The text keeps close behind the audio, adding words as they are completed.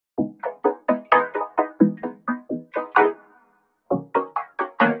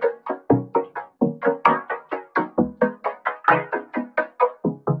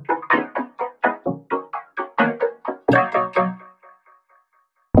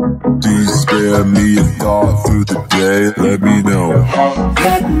Do you spare me a thought through the day? Let me know.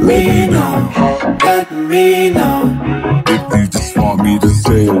 Let me know. Let me know. If you just want me to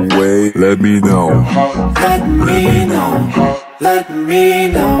stay away, let me know. Let me know. Let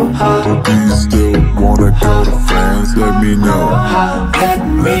me know. Do you still wanna go to France? Let me know. Let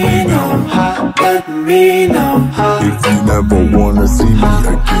me know. Let me know. If you never wanna see me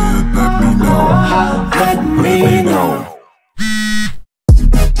again, let me know. Let me know.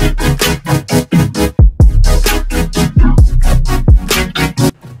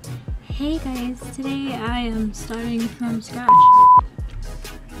 Hey guys, today I am starting from scratch.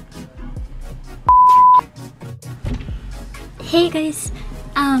 Hey guys,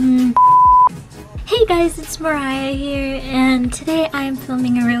 it's Mariah here, and today I am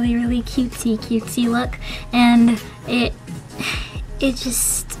filming a really cutesy look, and it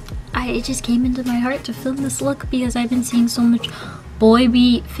just came into my heart to film this look because I've been seeing so much boy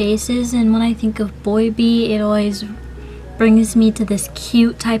beat faces, and when I think of boy beat, it always brings me to this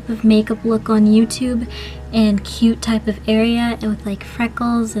cute type of makeup look on YouTube and cute type of area with like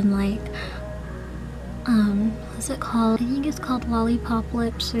freckles and like what's it called? I think it's called lollipop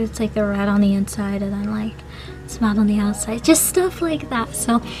lips. So it's like the red on the inside and then like it's matte on the outside, just stuff like that.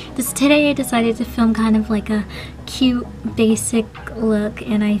 So today I decided to film kind of like a cute basic look,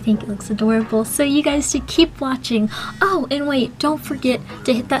 and I think it looks adorable, so you guys should keep watching. Oh, and wait, don't forget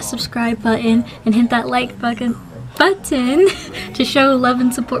to hit that subscribe button and hit that like button to show love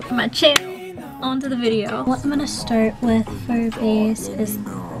and support for my channel. On to the video. What I'm gonna start with for base is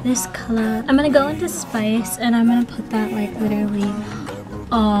this color. I'm gonna go into Spice and I'm gonna put that like literally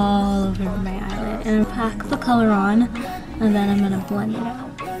all over my eyelid and pack the color on, and then I'm gonna blend it out.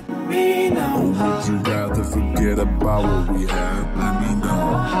 Or would you rather forget about what we had? Let me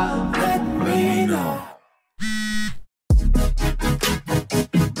know. Let me know.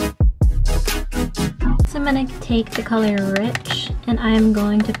 So I'm going to take the color Rich, and I'm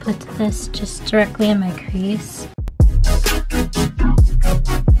going to put this just directly in my crease.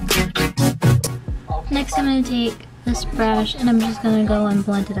 Next I'm going to take this brush and I'm just going to go and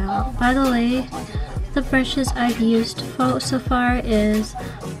blend it out. By the way, the brushes I've used so far is,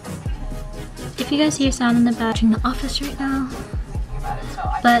 if you guys hear sound in the back, I'm in the office right now.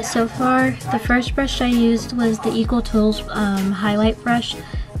 But so far, the first brush I used was the Equal Tools highlight brush,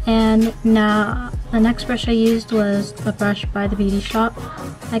 and now the next brush I used was a brush by the Beauty Shop.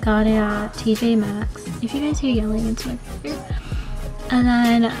 I got it at TJ Maxx. If you guys hear yelling, it's my brother. And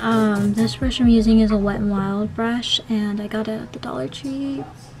then this brush I'm using is a Wet n Wild brush, and I got it at the Dollar Tree.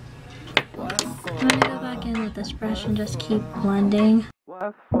 I'm gonna go back in with this brush and just keep blending.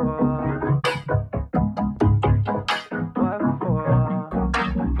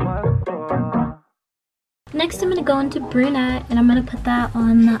 Next I'm going to go into Brunette, and I'm going to put that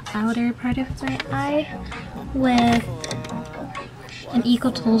on the outer part of my eye with an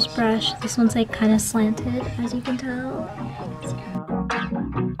Equal Tools brush. This one's like kind of slanted, as you can tell.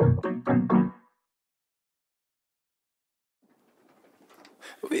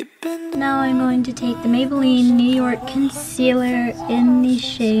 Now I'm going to take the Maybelline New York Concealer in the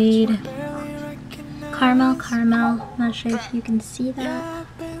shade Caramel. I'm not sure if you can see that.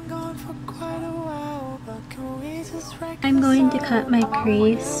 I'm going to cut my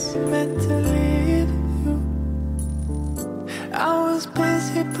crease. I was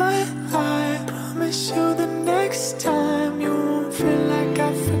busy, but I promise you the next time you won't feel like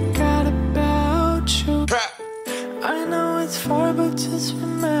I forgot about you. I know it's far, but just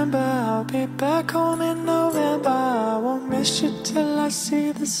remember I'll be back home in November. I won't miss you till I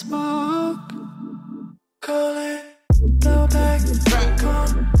see the smoke. Call it, blow back,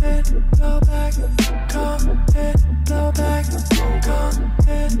 come it, blow back, come it, blow back, come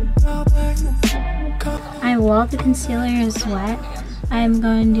it, blow back, come it. While the concealer is wet, I'm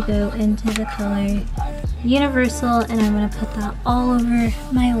going to go into the color Universal, and I'm going to put that all over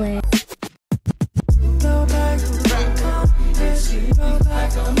my lid.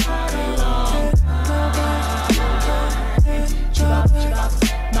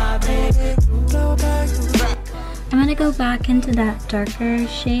 I'm going to go back into that darker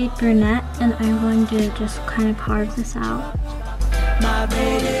shade Brunette, and I'm going to just kind of carve this out.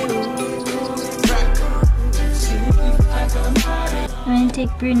 I'm going to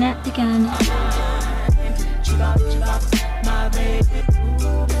take Brunette again.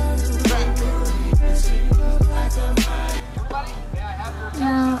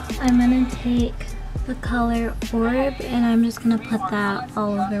 Now I'm going to take the color Orb, and I'm just going to put that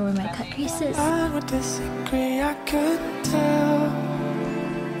all over where my cut crease is. I would disagree, I couldn't tell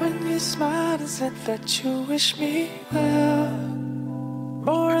when you smiled and said that you wish me well.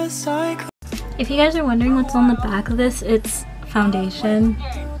 More cycle. If you guys are wondering what's on the back of this, it's foundation.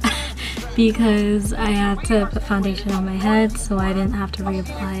 Because I had to put foundation on my head so I didn't have to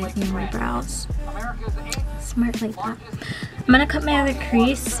reapply it in my brows. Smart like that. I'm gonna cut my other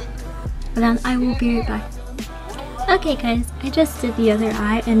crease, but then I will be right back. Okay guys, I just did the other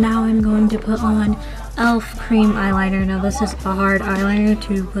eye and now I'm going to put on e.l.f. cream eyeliner. Now this is a hard eyeliner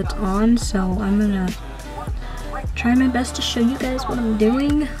to put on, so I'm gonna try my best to show you guys what I'm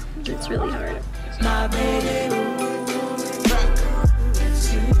doing. It's really hard. My baby,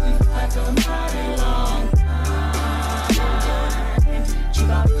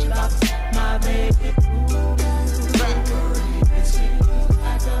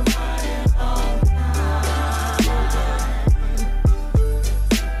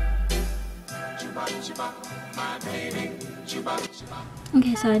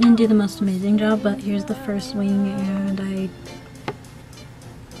 Okay, so I didn't do the most amazing job, but here's the first wing and I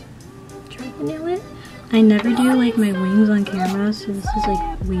tried to nail it. I never do like my wings on camera, so this is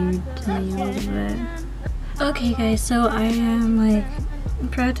like weird to me a little bit. Okay guys, so I am like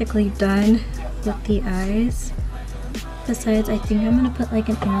practically done with the eyes. Besides, I think I'm gonna put like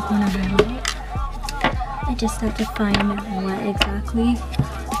an inner corner highlight. I just have to find what exactly.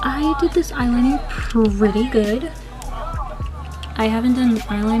 I did this eyeliner pretty good. I haven't done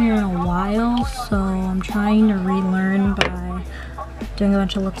eyeliner in a while, so I'm trying to relearn by doing a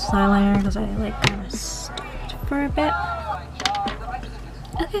bunch of looks eyeliner because I like kind of stopped for a bit.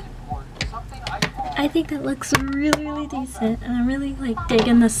 Okay. I think that looks really decent and I'm really like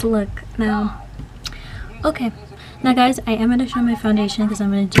digging this look now. Okay. Now guys, I am going to show my foundation because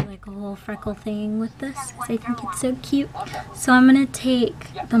I'm going to do like a whole freckle thing with this because I think it's so cute. So I'm going to take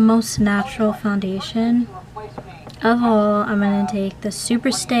the most natural foundation of all. I'm going to take the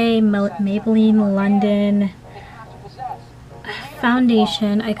Superstay Maybelline London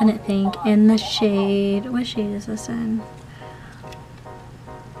foundation. I couldn't think. In the shade, what shade is this in?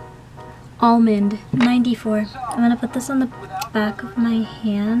 Almond 94. I'm going to put this on the back of my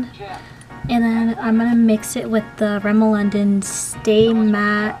hand. And then I'm going to mix it with the Rimmel London Stay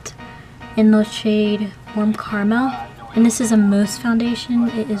Matte in the shade Warm Caramel. And this is a mousse foundation.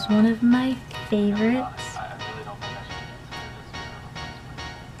 It is one of my favorites.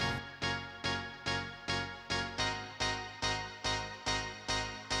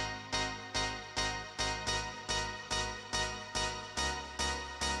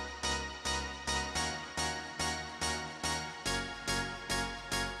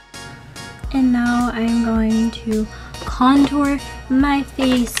 And now I'm going to contour my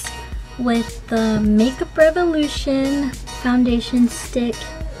face with the Makeup Revolution foundation stick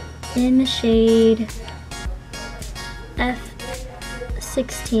in the shade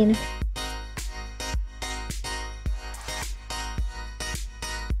F16.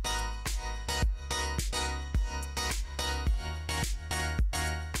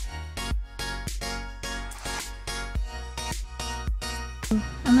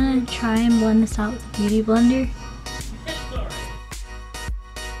 I'm gonna try and blend this out with a beauty blender.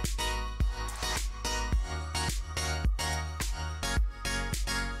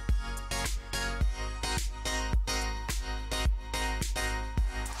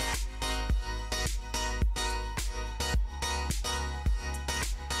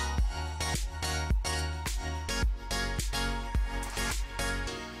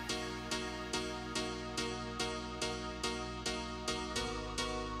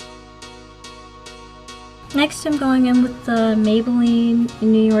 Next, I'm going in with the Maybelline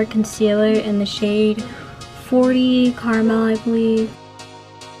New York Concealer in the shade 40 Caramel, I believe.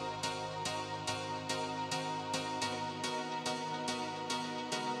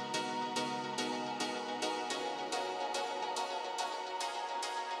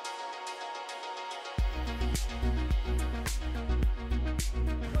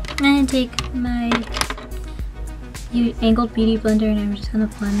 I'm going to take my angled beauty blender and I'm just going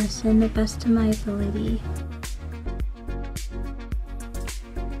to blend this in the best of my ability.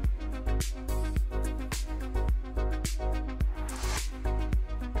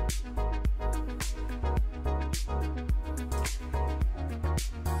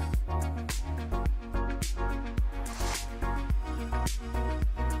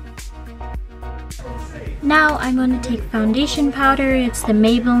 Now I'm going to take foundation powder. It's the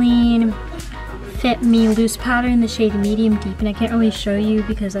Maybelline Fit Me Loose Powder in the shade Medium Deep, and I can't really show you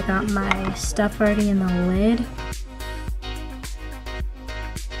because I got my stuff already in the lid.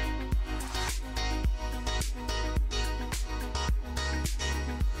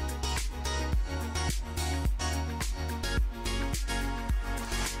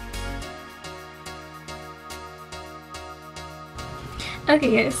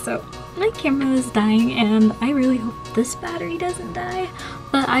 Okay guys, so my camera is dying and I really hope this battery doesn't die.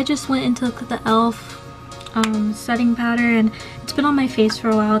 But I just went and took the e.l.f. setting powder, and it's been on my face for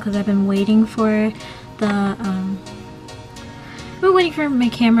a while because I've been waiting for the my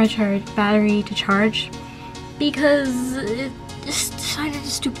camera battery to charge because it just decided to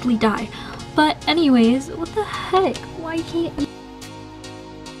stupidly die. But anyways, what the heck? Why can't you?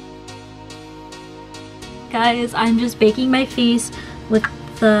 Guys, I'm just baking my face with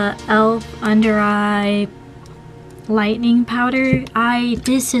the e.l.f. under eye lightening powder.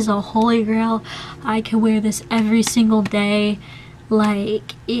 This is a holy grail. I can wear this every single day.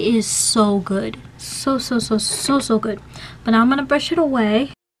 Like, it is so good. So good. But now I'm gonna brush it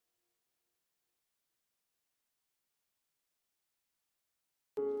away.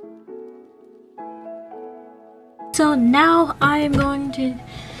 So now I'm going to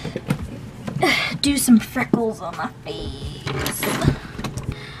do some freckles on my face.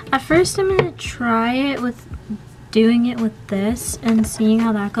 At first I'm gonna try it with doing it with this and seeing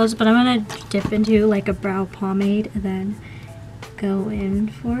how that goes, but I'm gonna dip into like a brow pomade and then go in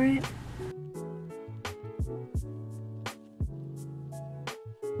for it.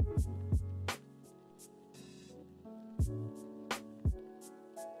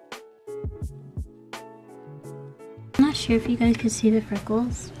 I'm not sure if you guys can see the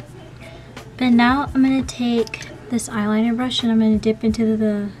freckles, but now I'm gonna take this eyeliner brush and I'm gonna dip into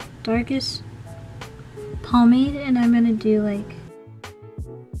the darkest pomade and I'm gonna do like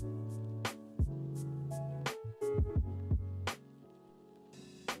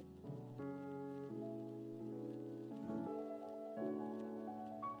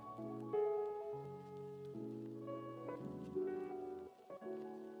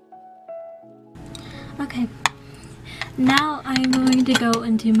okay. Now I'm going to go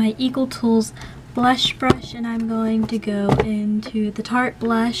into my Eagle Tools blush brush and I'm going to go into the Tarte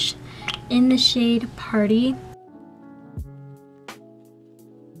blush in the shade Party.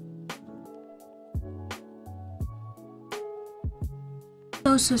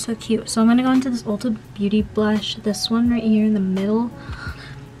 So cute. So I'm gonna go into this Ulta Beauty blush, this one right here in the middle.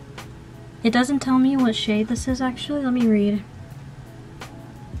 It doesn't tell me what shade this is actually. Let me read.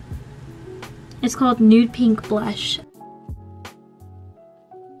 It's called Nude Pink Blush.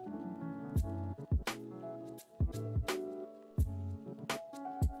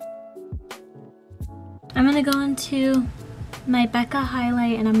 I'm gonna go into my Becca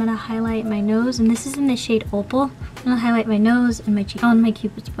highlight and I'm gonna highlight my nose, and this is in the shade Opal. I'm gonna highlight my nose and my cheek on my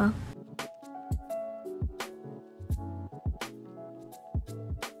Cupid's bow.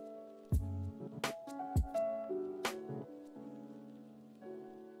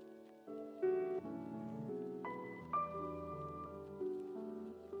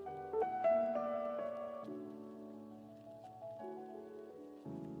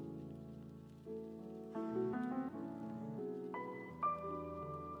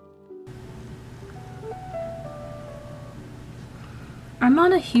 I'm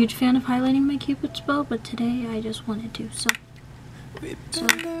not a huge fan of highlighting my Cupid's bow, but today I just wanted to, so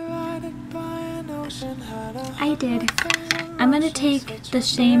I did. I'm gonna take the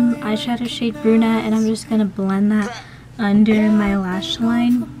same eyeshadow shade Brunette and I'm just gonna blend that under my lash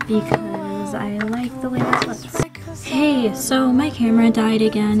line because I like the way this looks. Hey, so my camera died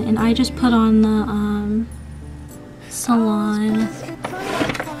again and I just put on the Salon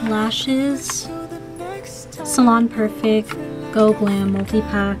lashes, Salon Perfect Go Glam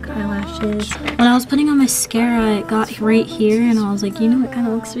multi-pack eyelashes. When I was putting on mascara, it got right here and I was like, you know, it kind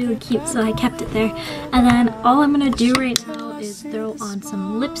of looks really cute, so I kept it there. And then all I'm gonna do right now is throw on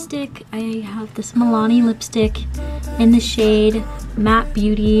some lipstick. I have this Milani lipstick in the shade Matte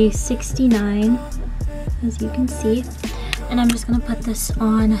Beauty 69, as you can see. And I'm just gonna put this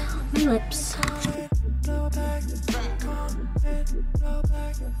on my lips.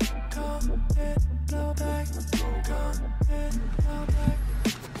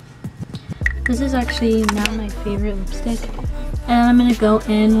 This is actually now my favorite lipstick. And I'm gonna go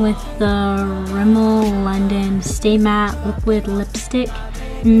in with the Rimmel London Stay Matte Liquid Lipstick.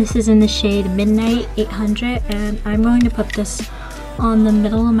 And this is in the shade Midnight 800. And I'm going to put this on the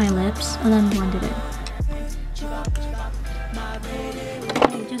middle of my lips and then blend it in.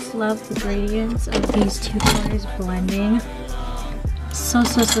 I just love the gradients of these two colors blending so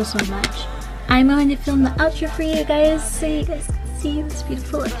much. I'm going to film the outro for you guys so you guys can see this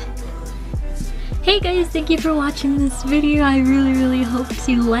beautiful look. Hey guys, thank you for watching this video. I really hope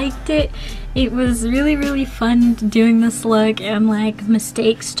you liked it. It was really fun doing this look, and like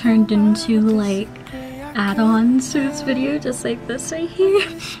mistakes turned into like add-ons to this video, just like this right here.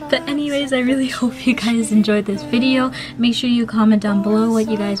 But anyways, I really hope you guys enjoyed this video. Make sure you comment down below what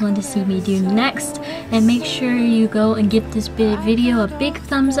you guys want to see me do next, and make sure you go and give this video a big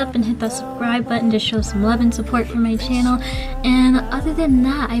thumbs up and hit that subscribe button to show some love and support for my channel. And other than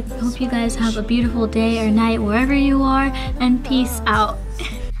that, I hope you guys have a beautiful day or night wherever you are, and peace out.